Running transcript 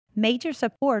Major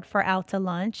support for Out to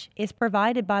Lunch is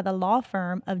provided by the law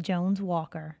firm of Jones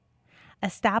Walker.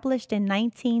 Established in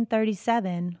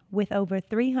 1937 with over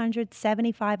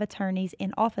 375 attorneys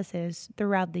in offices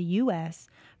throughout the U.S.,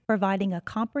 providing a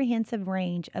comprehensive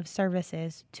range of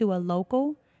services to a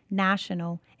local,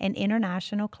 national, and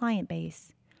international client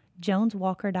base.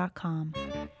 JonesWalker.com.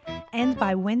 And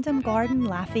by Wyndham Garden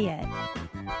Lafayette.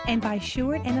 And by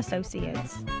Sheward &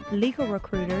 Associates, legal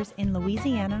recruiters in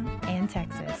Louisiana and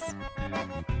Texas.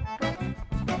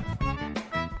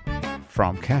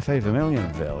 From Cafe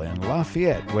Vermilionville in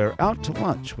Lafayette, we're out to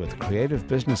lunch with creative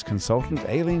business consultant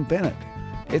Aileen Bennett.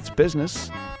 It's business,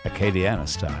 Acadiana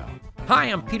style. Hi,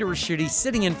 I'm Peter Raschuti,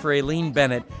 sitting in for Aileen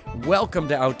Bennett. Welcome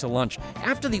to Out to Lunch.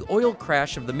 After the oil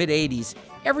crash of the mid-'80s,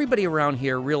 everybody around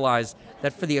here realized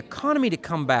that for the economy to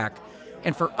come back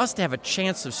and for us to have a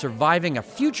chance of surviving a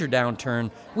future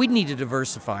downturn, we'd need to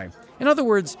diversify. In other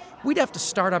words, we'd have to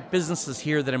start up businesses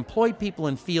here that employ people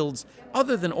in fields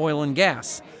other than oil and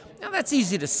gas. Now, that's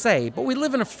easy to say, but we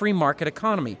live in a free market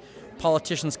economy.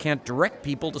 Politicians can't direct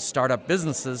people to start up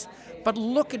businesses, but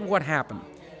look at what happened.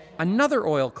 Another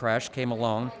oil crash came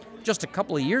along just a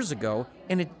couple of years ago,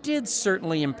 and it did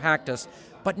certainly impact us,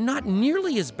 but not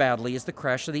nearly as badly as the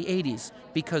crash of the 80s,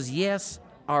 because yes,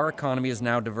 our economy is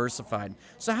now diversified.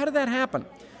 So how did that happen?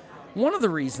 One of the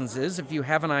reasons is if you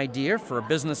have an idea for a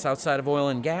business outside of oil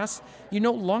and gas, you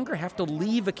no longer have to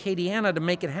leave Acadiana to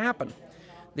make it happen.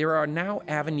 There are now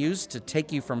avenues to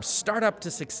take you from startup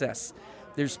to success.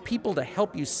 There's people to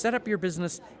help you set up your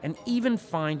business and even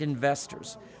find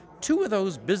investors. Two of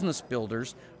those business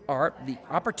builders are the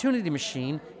Opportunity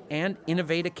Machine and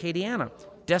Innovate Acadiana.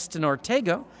 Destin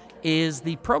Ortega is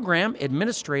the program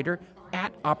administrator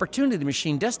at Opportunity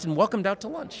Machine. Destin, welcome Out to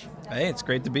Lunch. Hey, it's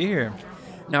great to be here.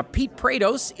 Now, Pete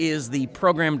Prados is the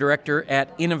program director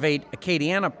at Innovate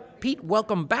Acadiana. Pete,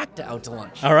 welcome back to Out to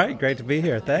Lunch. All right, great to be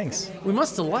here. Thanks. We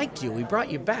must have liked you. We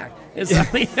brought you back.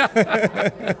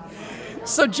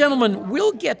 So, gentlemen,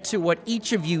 we'll get to what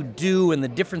each of you do and the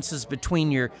differences between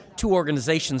your two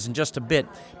organizations in just a bit.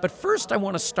 But first, I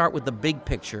want to start with the big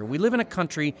picture. We live in a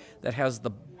country that has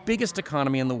the biggest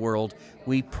economy in the world.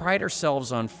 We pride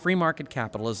ourselves on free market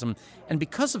capitalism, and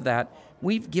because of that,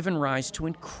 we've given rise to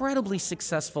incredibly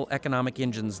successful economic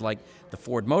engines like the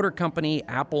Ford Motor Company,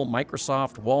 Apple,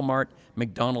 Microsoft, Walmart,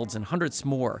 McDonald's, and hundreds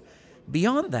more.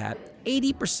 Beyond that,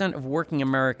 80% of working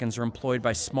Americans are employed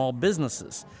by small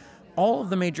businesses. All of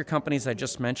the major companies I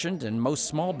just mentioned and most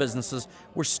small businesses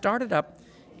were started up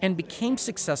and became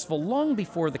successful long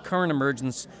before the current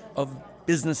emergence of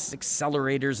business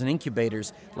accelerators and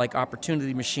incubators like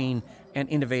Opportunity Machine and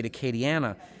Innovate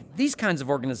Acadiana. These kinds of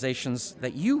organizations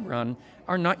that you run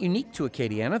are not unique to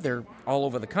Acadiana. They're all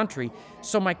over the country.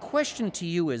 So my question to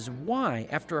you is why,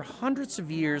 after hundreds of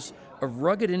years of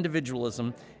rugged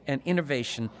individualism and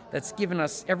innovation that's given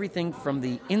us everything from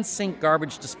the in-sink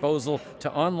garbage disposal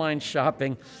to online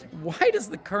shopping, why does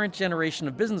the current generation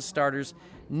of business starters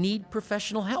need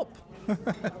professional help?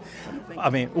 I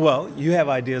mean, well, you have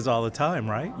ideas all the time,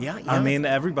 right? Yeah. I mean,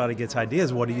 everybody gets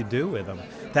ideas. What do you do with them?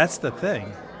 That's the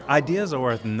thing. Ideas are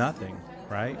worth nothing,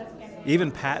 right?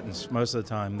 Even patents, most of the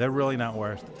time, they're really not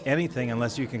worth anything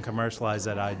unless you can commercialize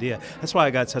that idea. That's why I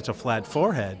got such a flat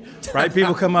forehead, right?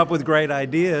 People come up with great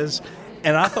ideas,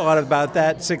 and I thought about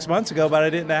that 6 months ago, but I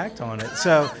didn't act on it.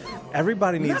 So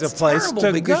everybody needs a place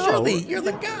to go. You're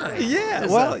the guy. Yeah,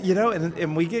 well, you know,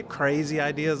 and we get crazy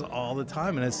ideas all the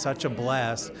time, and it's such a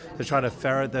blast to try to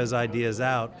ferret those ideas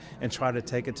out and try to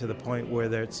take it to the point where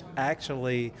it's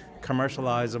actually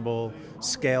commercializable,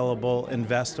 scalable,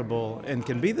 investable, and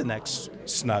can be the next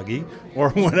Snuggie or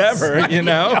whatever, you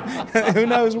know? Who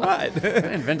knows what?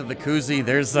 Invented the koozie.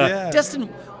 There's Destin,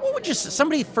 what would you say?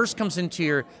 Somebody first comes into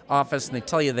your office and they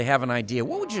tell you they have an idea.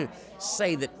 What would you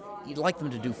say that you'd like them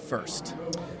to do first?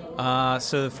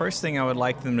 So the first thing I would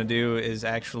like them to do is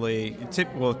actually,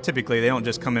 typically they don't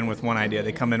just come in with one idea.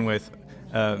 They come in with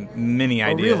many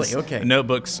ideas. Really? Okay.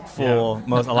 Notebooks full,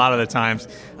 a lot of the times.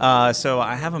 So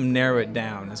I have them narrow it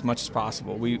down as much as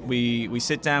possible. We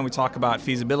sit down, we talk about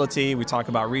feasibility, we talk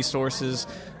about resources,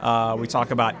 we talk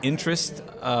about interest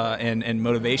and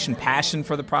motivation. Passion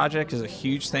for the project is a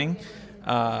huge thing.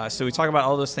 So we talk about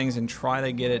all those things and try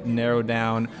to get it narrowed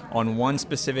down on one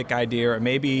specific idea, or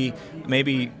maybe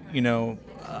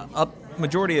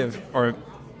majority of, or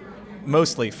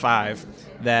mostly 5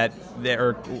 that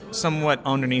are somewhat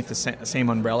underneath the same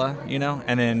umbrella,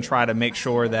 and then try to make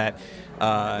sure that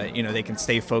they can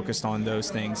stay focused on those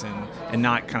things and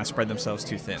not kind of spread themselves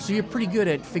too thin. So you're pretty good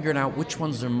at figuring out which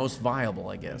ones are most viable,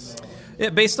 I guess. Yeah,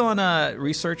 based on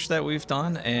research that we've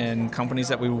done and companies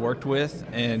that we've worked with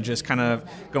and just kind of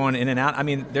going in and out. I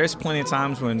mean, there's plenty of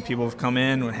times when people have come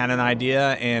in and had an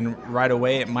idea and right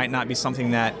away it might not be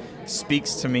something that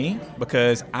speaks to me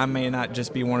because I may not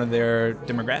just be one of their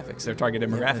demographics, their target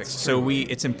demographics. So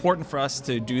it's important for us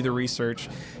to do the research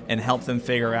and help them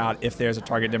figure out if there's a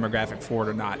target demographic for it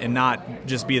or not, and not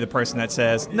just be the person that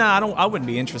says, "No, I wouldn't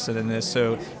be interested in this,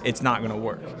 so it's not going to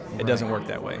work." It doesn't work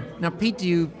that way. Now, Pete, do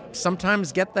you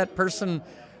sometimes get that person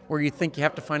where you think you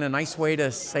have to find a nice way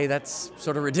to say that's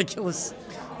sort of ridiculous?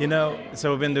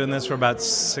 So we've been doing this for about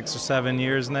 6 or 7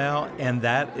 years now, and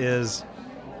that is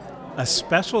a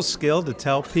special skill to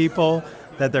tell people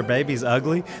that their baby's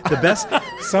ugly. The best,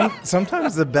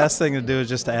 sometimes the best thing to do is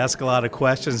just to ask a lot of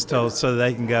questions so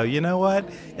they can go, you know what?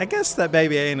 I guess that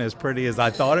baby ain't as pretty as I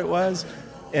thought it was,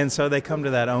 and so they come to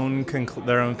their own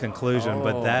conclusion.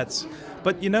 Oh.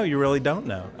 But you really don't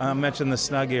know. I mentioned the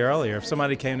Snuggie earlier. If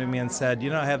somebody came to me and said,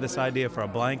 I have this idea for a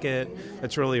blanket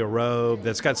that's really a robe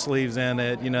that's got sleeves in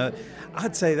it,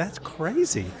 I'd say that's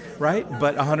crazy, right?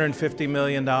 But $150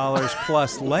 million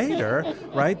plus later,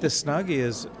 right? The Snuggie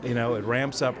is, it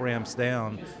ramps up, ramps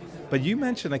down. But you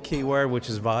mentioned a key word, which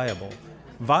is viable.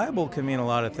 Viable can mean a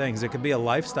lot of things. It could be a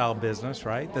lifestyle business,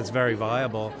 right? That's very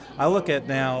viable. I look at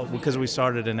now, because we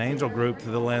started an angel group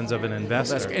through the lens of an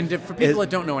investor. And for people that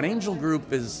don't know, an angel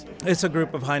group is... It's a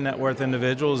group of high net worth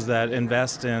individuals that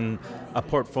invest in a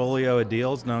portfolio of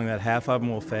deals, knowing that half of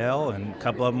them will fail and a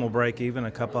couple of them will break even,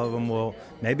 a couple of them will,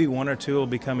 maybe one or two will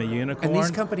become a unicorn. And these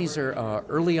companies are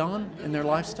early on in their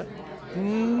lifestyle?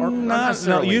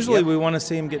 No, usually we want to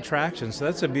see them get traction. So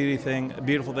that's a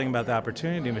beautiful thing about the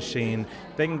Opportunity Machine.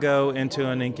 They can go into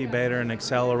an incubator, an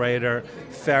accelerator,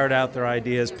 ferret out their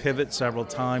ideas, pivot several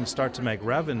times, start to make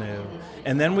revenue.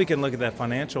 And then we can look at that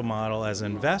financial model as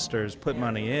investors, put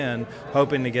money in,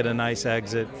 hoping to get a nice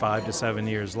exit 5 to 7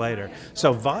 years later.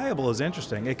 So viable is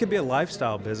interesting. It could be a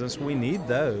lifestyle business. We need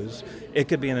those. It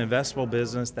could be an investable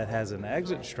business that has an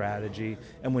exit strategy,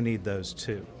 and we need those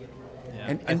too. Yeah,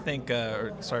 and I think,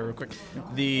 sorry, real quick,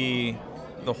 the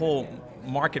whole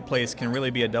marketplace can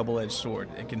really be a double-edged sword.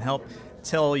 It can help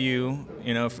tell you,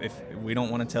 if we don't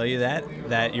want to tell you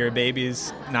that your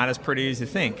baby's not as pretty as you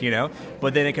think,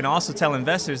 but then it can also tell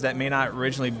investors that may not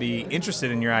originally be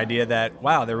interested in your idea that,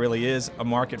 wow, there really is a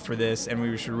market for this and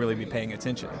we should really be paying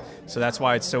attention. So that's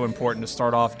why it's so important to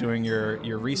start off doing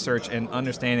your research and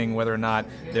understanding whether or not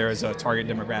there is a target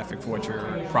demographic for what your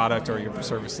product or your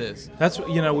service is. That's,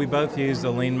 we both use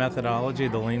the lean methodology,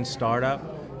 the lean startup.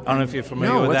 I don't know if you're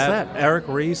familiar with what's that. that? Eric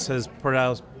Ries has put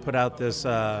out this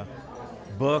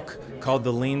book called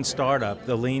The Lean Startup,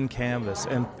 The Lean Canvas,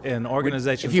 and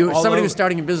organizations. If somebody was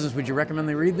starting a business, would you recommend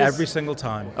they read this? Every single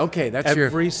time. Okay,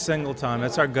 every single time.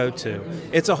 That's our go-to.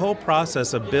 It's a whole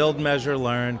process of build, measure,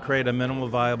 learn, create a minimal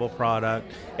viable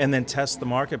product, and then test the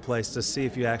marketplace to see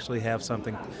if you actually have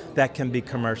something that can be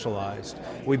commercialized.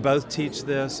 We both teach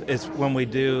this. It's when we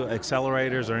do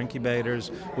accelerators or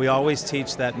incubators, we always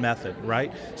teach that method,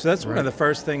 right? So that's one of the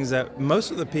first things that most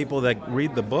of the people that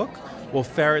read the book will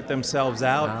ferret themselves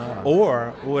out,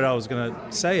 or what I was going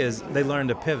to say is they learn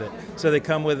to pivot. So they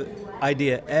come with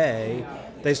idea A,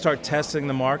 they start testing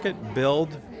the market, build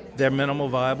their minimal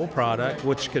viable product,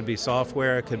 which could be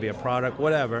software, it could be a product,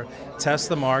 whatever, test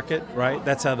the market, right?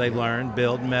 That's how they learn,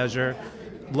 build, measure,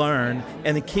 learn,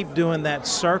 and they keep doing that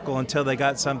circle until they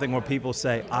got something where people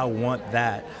say, I want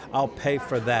that, I'll pay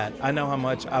for that, I know how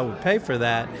much I would pay for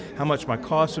that, how much my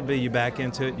cost would be, you back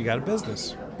into it, you got a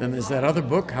business. Then there's that other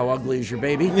book, How Ugly Is Your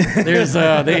Baby? There's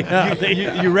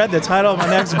you read the title of my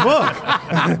next book.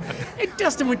 Hey,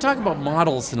 Dustin, we talk about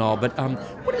models and all, but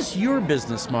what is your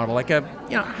business model? Like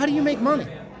how do you make money?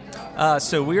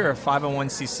 So we are a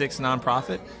 501c6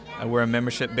 nonprofit. We're a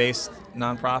membership-based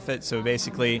nonprofit. So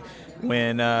basically,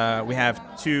 when we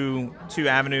have two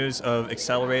avenues of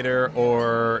accelerator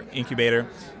or incubator,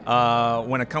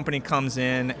 when a company comes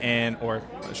in or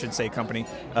I should say company,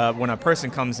 when a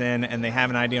person comes in and they have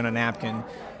an idea on a napkin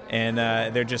and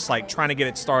they're just like trying to get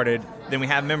it started, then we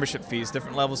have membership fees,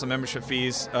 different levels of membership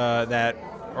fees that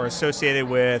are associated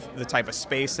with the type of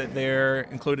space that they're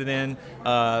included in,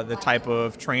 the type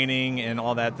of training and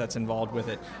all that's involved with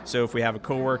it. So if we have a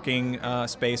co-working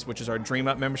space, which is our Dream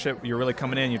Up membership, you're really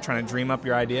coming in, you're trying to dream up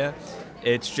your idea.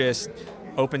 It's just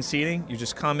open seating. You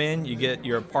just come in,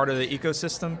 you're a part of the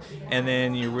ecosystem, and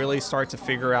then you really start to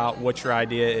figure out what your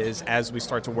idea is as we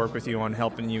start to work with you on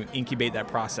helping you incubate that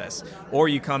process. Or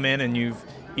you come in and you've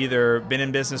either been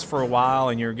in business for a while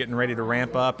and you're getting ready to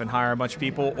ramp up and hire a bunch of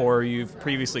people, or you've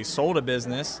previously sold a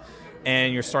business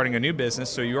and you're starting a new business,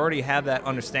 so you already have that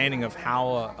understanding of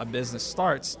how a business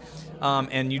starts,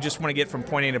 and you just want to get from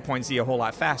point A to point Z a whole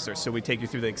lot faster, so we take you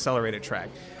through the accelerated track.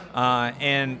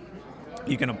 And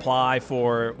you can apply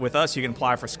for, with us, you can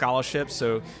apply for scholarships,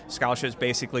 so scholarships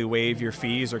basically waive your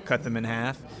fees or cut them in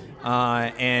half.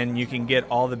 And you can get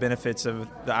all the benefits of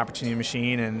the Opportunity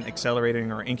Machine and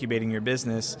accelerating or incubating your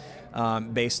business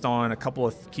based on a couple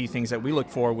of key things that we look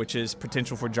for, which is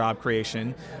potential for job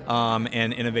creation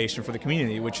and innovation for the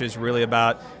community, which is really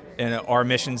about, and our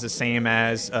mission's the same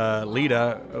as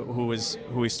LEDA, who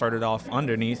we started off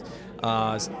underneath,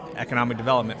 economic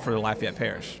development for the Lafayette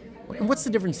Parish. And what's the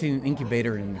difference between an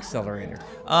incubator and an accelerator?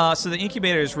 So the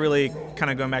incubator is really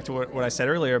kind of going back to what I said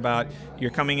earlier about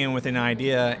you're coming in with an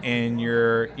idea and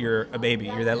you're a baby.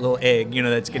 You're that little egg,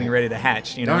 that's getting ready to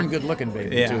hatch. Darn good looking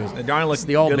baby. Yeah, too. a darn It's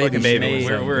the old good looking baby.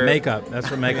 We're makeup. That's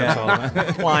what makeup's all about.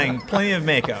 Applying plenty of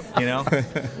makeup.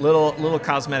 Little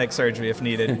cosmetic surgery if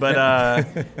needed. But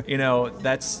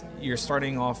you're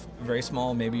starting off very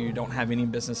small. Maybe you don't have any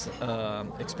business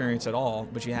experience at all,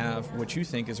 but you have what you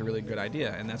think is a really good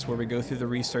idea, and that's where we go through the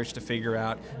research to figure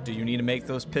out, do you need to make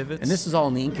those pivots? And this is all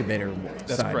in the incubator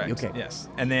That's side. correct. Okay. Yes.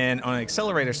 And then on an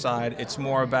accelerator side, it's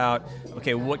more about,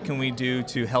 okay, what can we do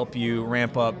to help you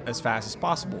ramp up as fast as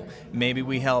possible? Maybe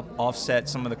we help offset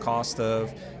some of the cost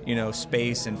of,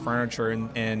 space and furniture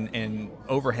and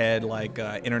overhead like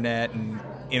internet and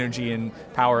energy and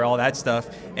power, all that stuff,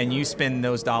 and you spend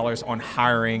those dollars on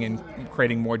hiring and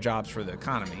creating more jobs for the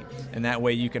economy. And that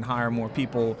way you can hire more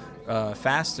people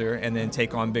faster and then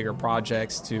take on bigger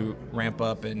projects to ramp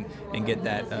up and get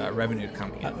that revenue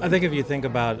coming in. I think if you think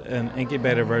about an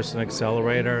incubator versus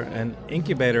an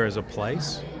incubator is a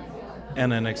place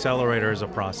and an accelerator is a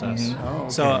process. Mm-hmm. Oh, okay,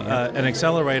 So an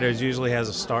accelerator usually has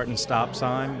a start and stop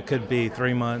sign. It could be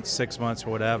 3 months, 6 months, or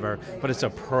whatever, but it's a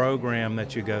program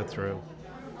that you go through.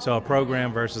 So a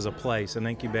program versus a place. An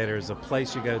incubator is a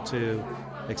place you go to.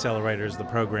 Accelerator is the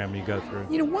program you go through.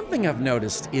 One thing I've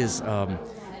noticed is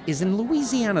in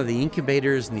Louisiana, the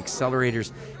incubators and the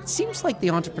accelerators, it seems like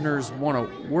the entrepreneurs want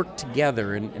to work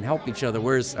together and help each other.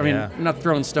 Whereas, I'm not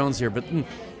throwing stones here, but in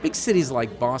big cities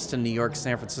like Boston, New York,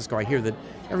 San Francisco, I hear that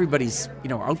everybody's,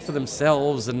 out for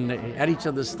themselves and at each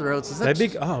other's throats. Is that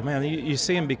you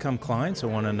see them become clients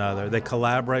of one another. They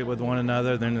collaborate with one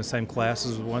another. They're in the same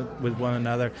classes with one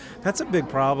another. That's a big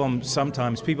problem.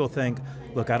 Sometimes people think,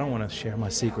 look, I don't want to share my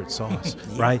secret sauce,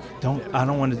 right? I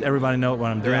don't want everybody to know what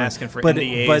I'm doing. They're asking for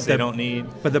NDAs they don't need.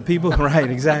 But the people,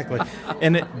 right, exactly.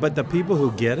 But the people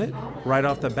who get it right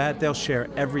off the bat, they'll share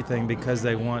everything because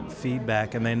they want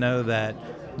feedback and they know that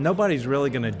nobody's really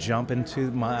going to jump into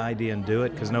my idea and do it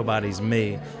because nobody's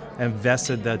me.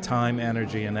 Invested the time,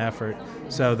 energy, and effort.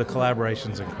 So the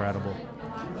collaboration's incredible.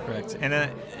 Correct.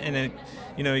 And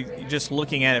just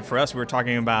looking at it for us, we were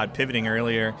talking about pivoting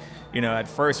earlier. At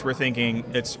first we're thinking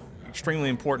it's extremely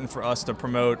important for us to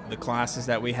promote the classes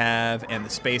that we have and the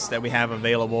space that we have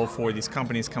available for these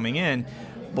companies coming in.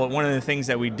 But one of the things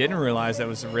that we didn't realize that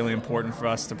was really important for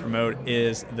us to promote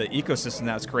is the ecosystem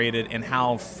that's created and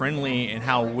how friendly and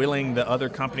how willing the other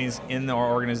companies in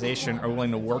our organization are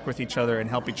willing to work with each other and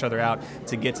help each other out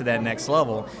to get to that next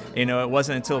level. It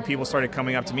wasn't until people started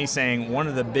coming up to me saying one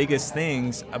of the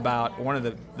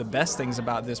best things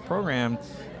about this program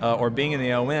or being in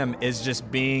the OM is just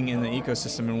being in the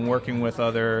ecosystem and working with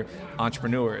other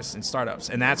entrepreneurs and startups.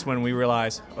 And that's when we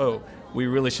realized, we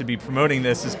really should be promoting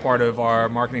this as part of our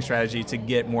marketing strategy to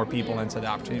get more people into the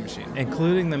Opportunity Machine.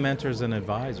 Including the mentors and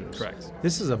advisors. Correct.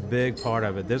 This is a big part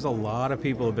of it. There's a lot of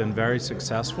people who have been very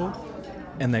successful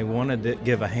and they want to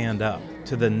give a hand up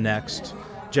to the next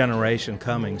generation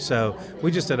coming. So we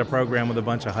just did a program with a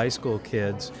bunch of high school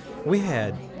kids. We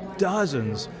had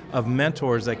dozens of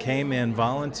mentors that came in,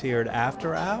 volunteered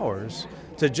after hours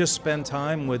to just spend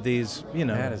time with these,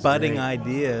 budding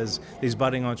ideas, these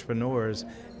budding entrepreneurs,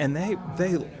 and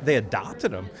they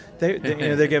adopted them. They're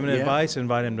giving advice,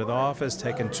 inviting them to the office,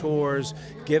 taking tours,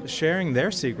 sharing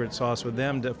their secret sauce with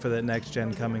them for the next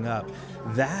gen coming up.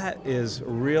 That is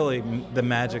really the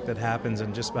magic that happens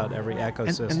in just about every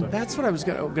ecosystem. And that's what I was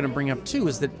going to bring up too.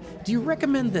 Is that do you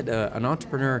recommend that an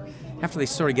entrepreneur, after they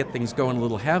sort of get things going a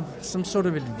little, have some sort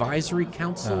of advisory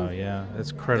council? Oh yeah,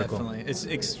 that's critical. Definitely, it's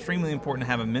extremely important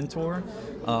to have a mentor,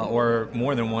 or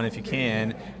more than one if you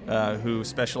can, who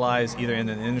specialize either in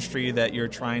an industry that you're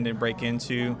trying to break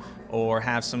into, or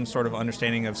have some sort of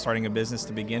understanding of starting a business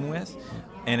to begin with.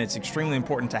 And it's extremely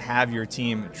important to have your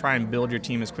team, try and build your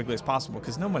team as quickly as possible,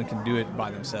 because no one can do it by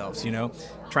themselves, you know?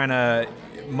 Trying to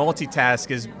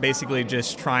multitask is basically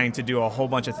just trying to do a whole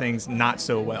bunch of things not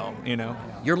so well, you know?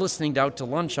 You're listening to Out to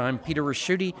Lunch. I'm Peter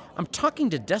Ricchiuti. I'm talking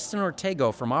to Destin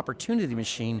Ortego from Opportunity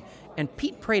Machine and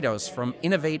Pete Prados from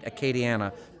Innovate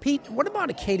Acadiana. Pete, what about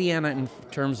Acadiana in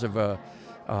terms of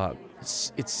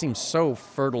it seems so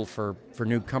fertile for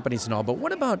new companies and all, but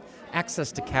what about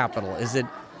access to capital? Is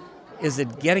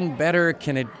it getting better?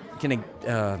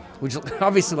 Would you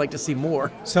obviously like to see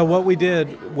more? So what we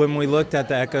did when we looked at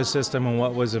the ecosystem and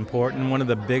what was important, one of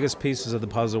the biggest pieces of the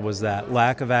puzzle was that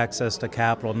lack of access to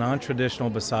capital, non-traditional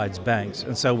besides banks.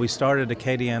 And so we started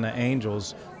Acadiana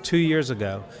Angels 2 years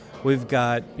ago. We've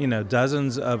got,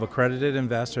 dozens of accredited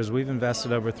investors. We've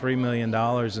invested over $3 million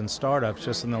in startups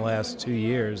just in the last 2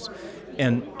 years.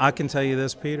 And I can tell you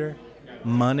this, Peter,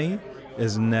 money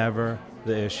is never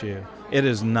the issue. It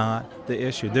is not the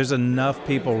issue. There's enough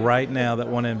people right now that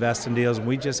want to invest in deals.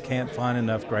 We just can't find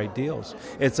enough great deals.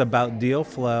 It's about deal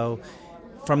flow.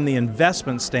 From the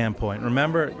investment standpoint,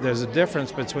 remember, there's a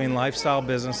difference between lifestyle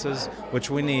businesses, which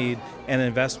we need, and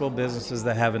investable businesses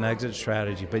that have an exit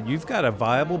strategy. But you've got a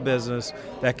viable business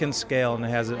that can scale and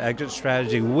has an exit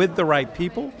strategy with the right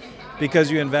people,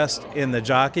 because you invest in the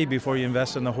jockey before you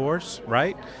invest in the horse,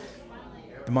 right?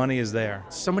 The money is there.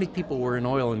 So many people were in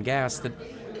oil and gas that,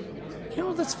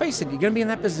 let's face it, you're going to be in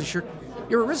that business,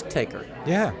 you're a risk taker.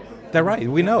 Yeah, they're right.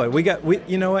 We know it. We got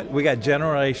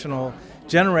generational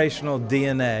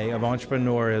DNA of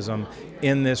entrepreneurism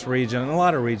in this region, and a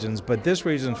lot of regions, but this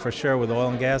region for sure with oil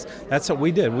and gas. That's what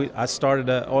we did. I started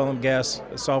an oil and gas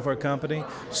software company,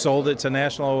 sold it to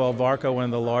National Oil Varco, one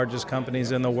of the largest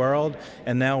companies in the world,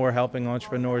 and now we're helping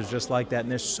entrepreneurs just like that.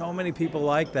 And there's so many people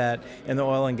like that in the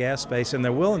oil and gas space, and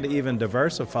they're willing to even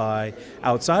diversify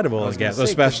outside of oil and gas,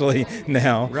 especially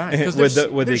now with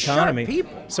the economy.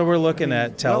 So we're looking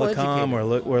at telecom,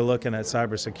 we're looking at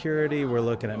cybersecurity, we're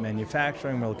looking at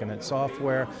manufacturing, we're looking at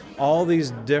software. All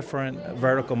these different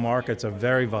vertical markets are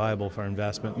very viable for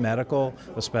investment, medical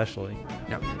especially.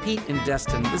 Now, Pete and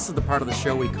Destin, this is the part of the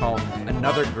show we call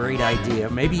Another Great Idea.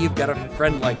 Maybe you've got a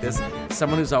friend like this,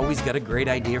 someone who's always got a great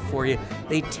idea for you.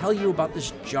 They tell you about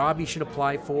this job you should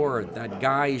apply for, or that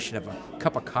guy you should have a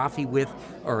cup of coffee with,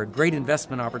 or a great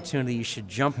investment opportunity you should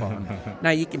jump on.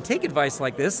 Now, you can take advice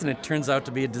like this and it turns out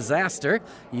to be a disaster.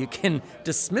 You can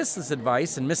dismiss this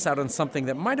advice and miss out on something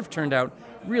that might have turned out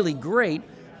really great.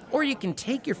 Or you can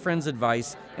take your friend's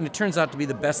advice and it turns out to be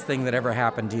the best thing that ever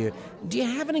happened to you. Do you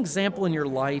have an example in your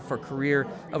life or career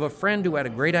of a friend who had a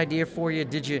great idea for you?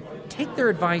 Did you take their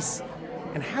advice,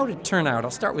 and how did it turn out?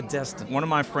 I'll start with Destin. One of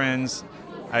my friends,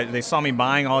 they saw me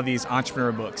buying all these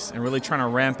entrepreneur books and really trying to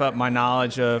ramp up my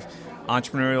knowledge of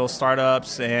entrepreneurial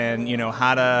startups and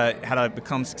how to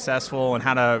become successful and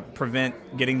how to prevent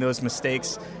getting those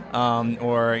mistakes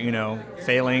or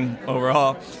failing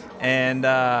overall. And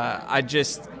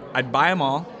I'd buy them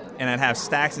all, and I'd have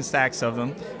stacks and stacks of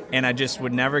them, and I just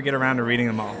would never get around to reading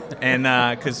them all. And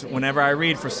because whenever I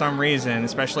read, for some reason,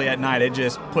 especially at night, it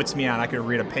just puts me out. I could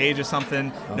read a page or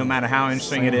something, no matter how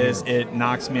interesting it is, it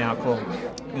knocks me out cold.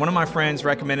 One of my friends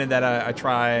recommended that I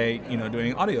try,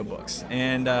 doing audiobooks,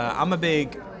 and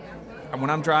when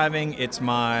I'm driving, it's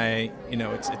my,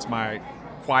 it's my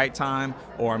quiet time,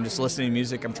 or I'm just listening to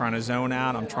music. I'm trying to zone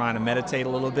out. I'm trying to meditate a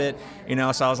little bit,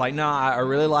 So I was like, no, I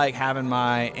really like having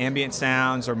my ambient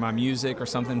sounds or my music or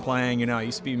something playing. I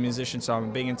used to be a musician, so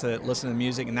I'm big into listening to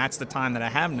music, and that's the time that I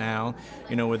have now,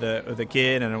 with a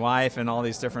kid and a wife and all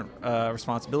these different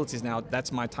responsibilities. Now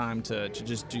that's my time to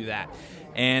just do that.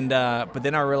 And but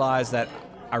then I realized that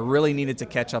I really needed to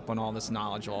catch up on all this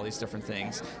knowledge of all these different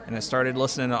things. And I started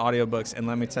listening to audiobooks, and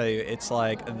let me tell you, it's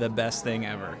like the best thing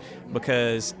ever,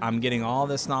 because I'm getting all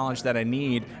this knowledge that I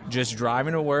need just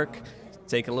driving to work,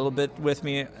 take a little bit with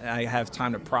me. I have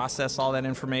time to process all that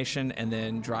information and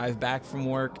then drive back from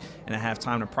work, and I have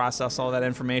time to process all that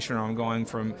information, or I'm going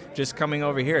from just coming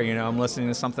over here, I'm listening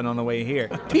to something on the way here.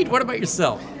 Pete, what about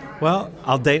yourself? Well,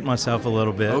 I'll date myself a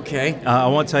little bit. Okay. I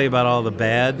won't tell you about all the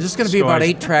bad. This is going to be about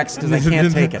 8 tracks because I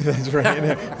can't take it. That's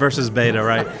right. Versus beta,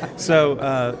 right? So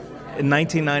in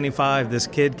 1995, this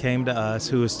kid came to us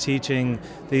who was teaching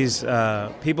these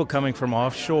people coming from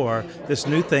offshore this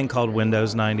new thing called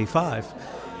Windows 95.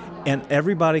 And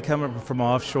everybody coming from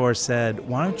offshore said,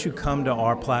 why don't you come to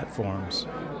our platforms?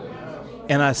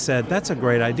 And I said, that's a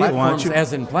great idea. Platforms, why don't you,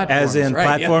 as in platforms, as in right,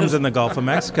 platforms yes. in the Gulf of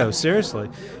Mexico, seriously.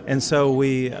 And so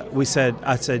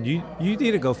I said, you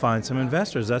need to go find some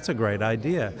investors. That's a great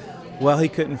idea. Well, he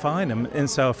couldn't find them. And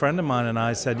so a friend of mine and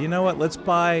I said, you know what, let's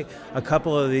buy a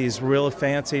couple of these real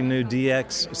fancy new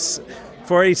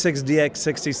 486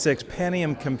 DX66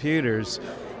 Pentium computers.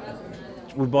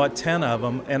 We bought 10 of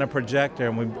them and a projector,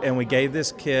 and we gave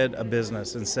this kid a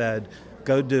business and said,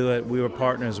 go do it. We were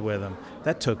partners with him.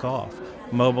 That took off.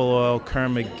 Mobil Oil,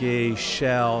 Kern McGee,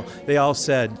 Shell, they all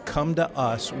said, come to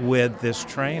us with this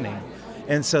training.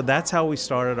 And so that's how we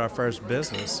started our first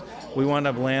business. We wound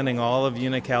up landing all of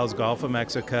Unical's Gulf of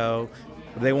Mexico.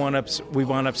 We wound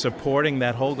up supporting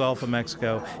that whole Gulf of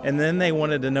Mexico. And then they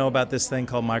wanted to know about this thing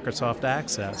called Microsoft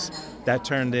Access. That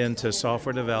turned into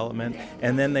software development.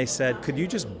 And then they said, could you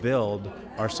just build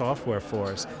our software for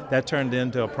us? That turned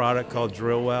into a product called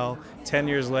Drillwell. 10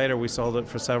 years later, we sold it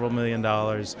for several $1 million.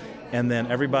 And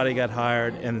then everybody got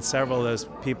hired, and several of those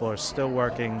people are still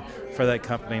working for that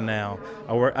company now.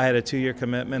 I had a 2-year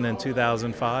commitment in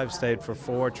 2005, stayed for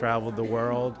 4, traveled the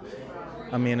world.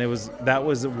 I mean, that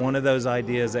was one of those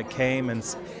ideas that came,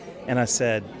 and I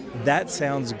said, that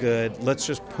sounds good. Let's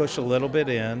just push a little bit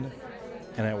in,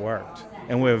 and it worked.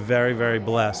 And we were very, very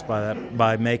blessed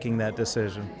by making that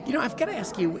decision. You know, I've got to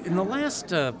ask you, in the last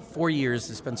 4 years,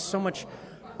 there's been so much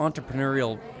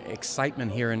entrepreneurial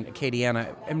excitement here in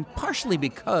Acadiana, and partially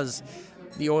because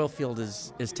the oil field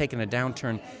is taking a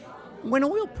downturn. When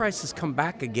oil prices come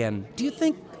back again, do you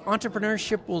think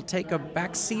entrepreneurship will take a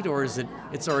back seat, or is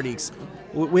it's already?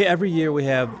 Every year we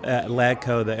have at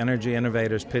LADCO the Energy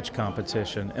Innovators Pitch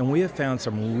Competition, and we have found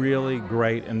some really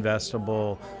great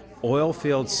investable oil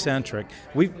field centric.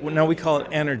 We call it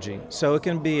energy, so it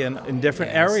can be in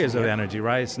different areas of energy,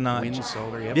 right? It's not wind,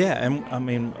 solar. Yep. Yeah, and I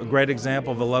mean, a great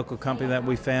example of a local company that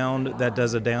we found that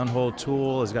does a downhole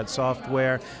tool, has got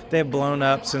software. They have blown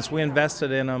up since we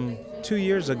invested in them 2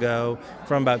 years ago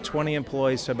from about 20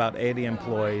 employees to about 80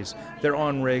 employees. They're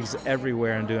on rigs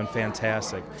everywhere and doing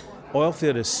fantastic.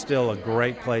 Oilfield is still a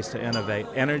great place to innovate.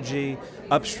 Energy,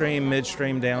 upstream,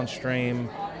 midstream, downstream.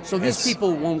 So these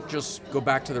people won't just go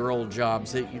back to their old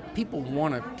jobs. People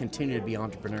want to continue to be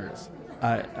entrepreneurs.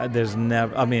 There's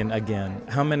never, I mean, again,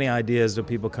 how many ideas do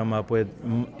people come up with?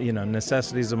 You know,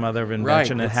 necessity is the mother of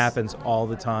invention. Right. It happens all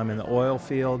the time in the oil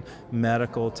field,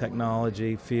 medical,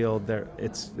 technology field.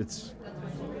 It's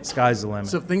sky's the limit.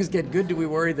 So if things get good, do we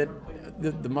worry that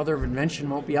the mother of invention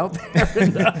won't be out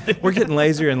there? We're getting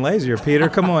lazier and lazier, Peter.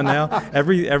 Come on now.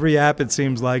 Every app, it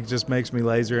seems like, just makes me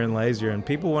lazier and lazier, and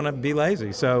people want to be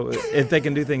lazy. So if they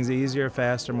can do things easier,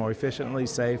 faster, more efficiently,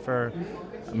 safer,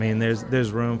 I mean,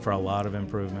 there's room for a lot of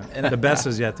improvement. And the best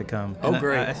is yet to come. Oh,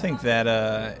 great. I think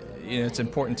that it's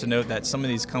important to note that some of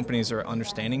these companies are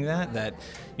understanding that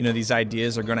these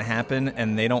ideas are going to happen,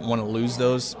 and they don't want to lose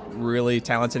those really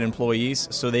talented employees,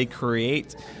 so they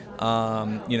create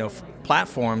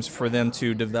platforms for them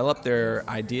to develop their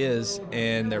ideas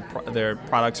and their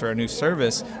products or a new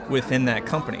service within that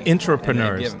company.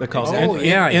 Intrapreneurs. They're called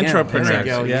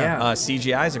intrapreneurs. Yeah.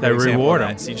 CGI is a great example of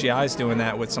that. CGI is doing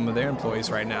that with some of their employees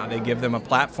right now. They give them a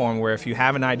platform where if you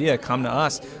have an idea, come to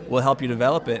us. We'll help you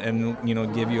develop it and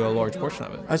give you a large portion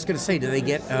of it. I was going to say, do they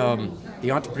get the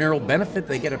entrepreneurial benefit?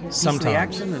 They get a piece of the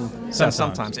action? And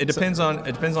sometimes. It depends on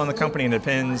the company, and it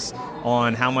depends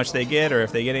on how much they get or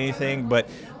if they get anything. But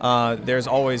there's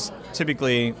always,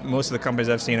 typically, most of the companies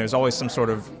I've seen, there's always some sort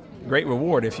of great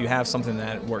reward if you have something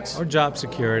that works. Or job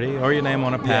security, or your name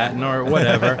on a patent, or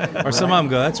whatever. Or some of them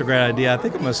go, that's a great idea. I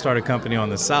think I'm going to start a company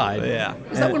on the side. Yeah.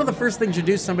 Is that one of the first things you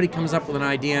do? Somebody comes up with an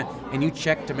idea and you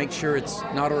check to make sure it's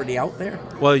not already out there?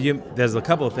 Well, there's a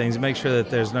couple of things. Make sure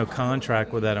that there's no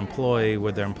contract with that employee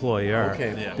with their employer,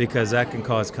 because that can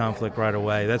cause conflict right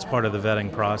away. That's part of the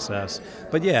vetting process.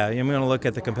 But yeah, I'm going to look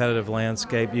at the competitive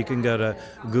landscape. You can go to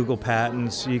Google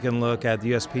Patents. You can look at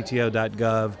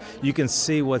uspto.gov. You can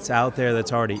see what's out there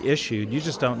that's already issued. You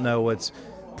just don't know what's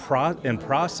in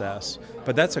process.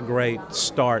 But that's a great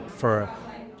start for,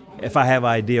 if I have an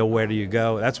idea, where do you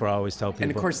go? That's what I always tell people.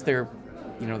 And of course, they're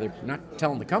not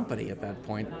telling the company at that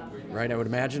point, right? I would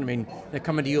imagine. I mean, they're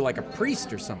coming to you like a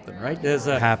priest or something, right? It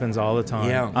happens all the time.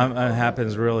 Yeah. It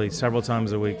happens really several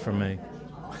times a week for me.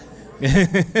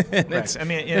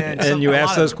 And you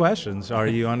ask those questions. Are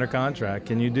you under contract?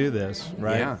 Can you do this?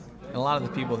 Right? Yeah. And a lot of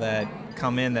the people that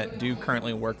come in that do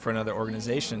currently work for another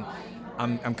organization,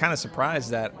 I'm kind of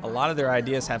surprised that a lot of their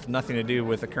ideas have nothing to do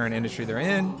with the current industry they're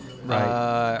in,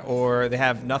 right. Or they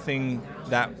have nothing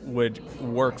that would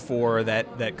work for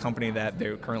that company that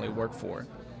they currently work for.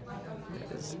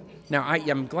 Now,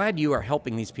 I'm glad you are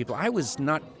helping these people. I was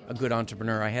not a good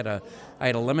entrepreneur. I had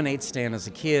a lemonade stand as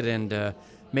a kid and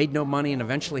made no money and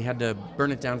eventually had to burn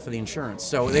it down for the insurance.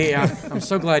 So I'm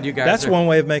so glad you guys That's one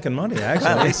way of making money, actually.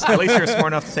 At least you're smart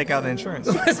enough to take out the insurance.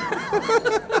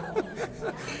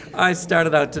 I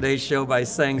started out today's show by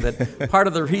saying that part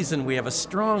of the reason we have a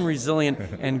strong, resilient,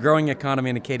 and growing economy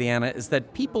in Acadiana is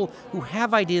that people who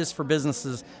have ideas for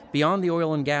businesses beyond the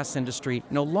oil and gas industry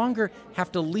no longer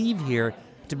have to leave here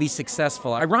to be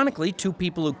successful. Ironically, two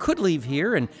people who could leave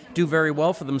here and do very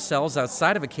well for themselves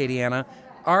outside of Acadiana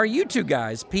are you two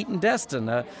guys, Pete and Destin.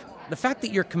 The fact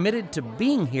that you're committed to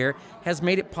being here has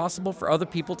made it possible for other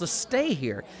people to stay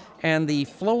here. And the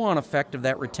flow-on effect of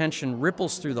that retention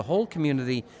ripples through the whole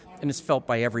community and is felt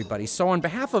by everybody. So on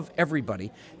behalf of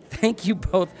everybody, thank you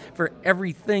both for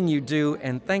everything you do,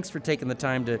 and thanks for taking the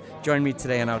time to join me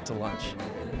today on Out to Lunch.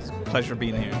 It's a pleasure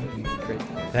being here. Great.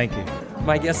 Thank you.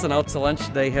 My guests on Out to Lunch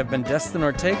today have been Destin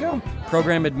Ortega,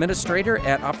 Program Administrator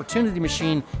at Opportunity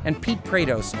Machine, and Pete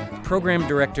Prados, Program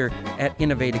Director at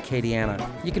Innovate Acadiana.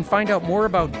 You can find out more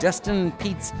about Destin and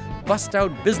Pete's Bust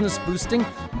Out Business Boosting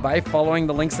by following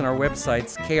the links on our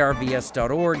websites,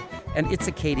 krvs.org and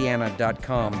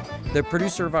itsacadiana.com. The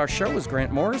producer of our show is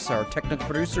Grant Morris. Our technical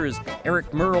producer is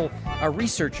Eric Merle. Our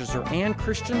researchers are Ann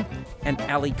Christian and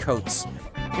Allie Coates.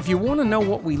 If you want to know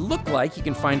what we look like, you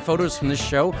can find photos from this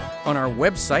show on our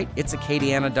website,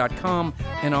 itsacadiana.com,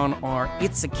 and on our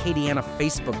It's Acadiana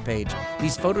Facebook page.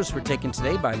 These photos were taken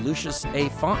today by Lucius A.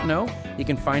 Fontenot. You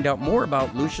can find out more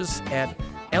about Lucius at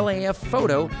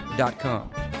lafphoto.com.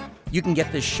 You can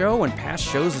get this show and past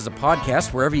shows as a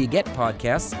podcast wherever you get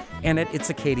podcasts and at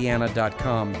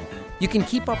itsacadiana.com. You can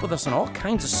keep up with us on all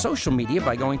kinds of social media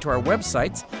by going to our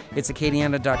websites,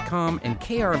 itsacadiana.com and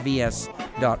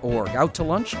krvs.org. Out to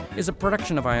Lunch is a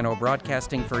production of INO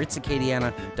Broadcasting for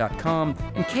itsacadiana.com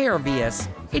and KRVS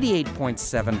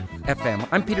 88.7 FM.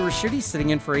 I'm Peter Raschuti, sitting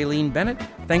in for Aileen Bennett.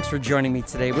 Thanks for joining me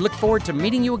today. We look forward to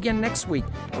meeting you again next week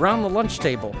around the lunch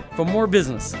table for more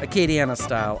business, Acadiana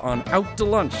style, on Out to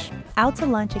Lunch. Out to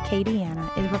Lunch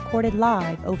Acadiana is recorded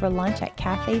live over lunch at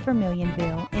Cafe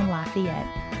Vermilionville in Lafayette.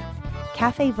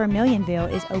 Cafe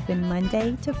Vermilionville is open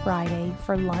Monday to Friday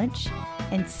for lunch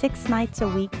and 6 nights a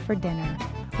week for dinner,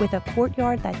 with a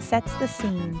courtyard that sets the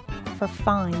scene for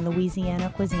fine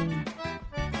Louisiana cuisine.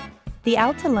 The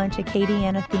Out to Lunch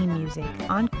Acadiana theme music,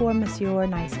 Encore Monsieur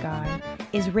Nice Guy,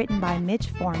 is written by Mitch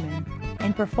Foreman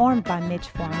and performed by Mitch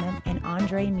Foreman and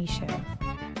Andre Michaud.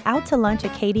 Out to Lunch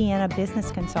Acadiana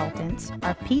business consultants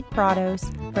are Pete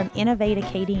Prados from Innovate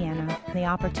Acadiana, the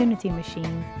Opportunity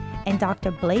Machine, and Dr.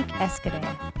 Blake Escudé.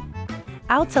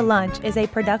 Out to Lunch is a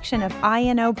production of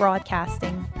INO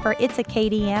Broadcasting for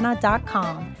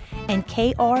itsacadiana.com and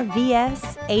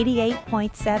KRVS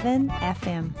 88.7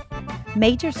 FM.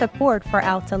 Major support for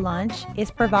Out to Lunch is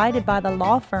provided by the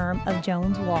law firm of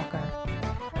Jones Walker.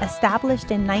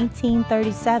 Established in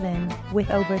 1937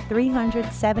 with over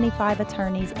 375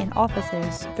 attorneys in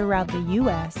offices throughout the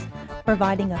U.S.,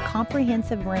 providing a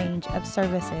comprehensive range of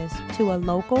services to a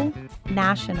local,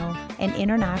 national, and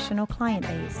international client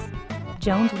base.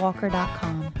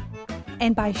 JonesWalker.com.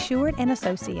 And by Sheward &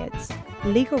 Associates,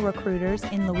 legal recruiters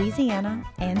in Louisiana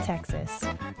and Texas.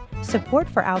 Support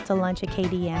for Out to Lunch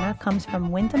Acadiana comes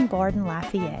from Wyndham Garden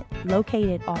Lafayette,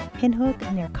 located off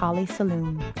Pinhook near Collie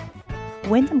Saloon.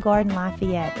 Wyndham Garden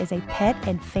Lafayette is a pet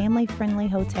and family-friendly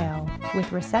hotel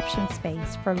with reception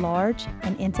space for large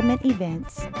and intimate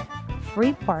events,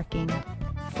 free parking,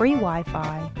 free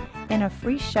Wi-Fi, and a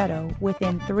free shuttle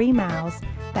within 3 miles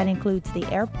that includes the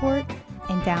airport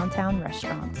and downtown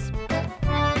restaurants.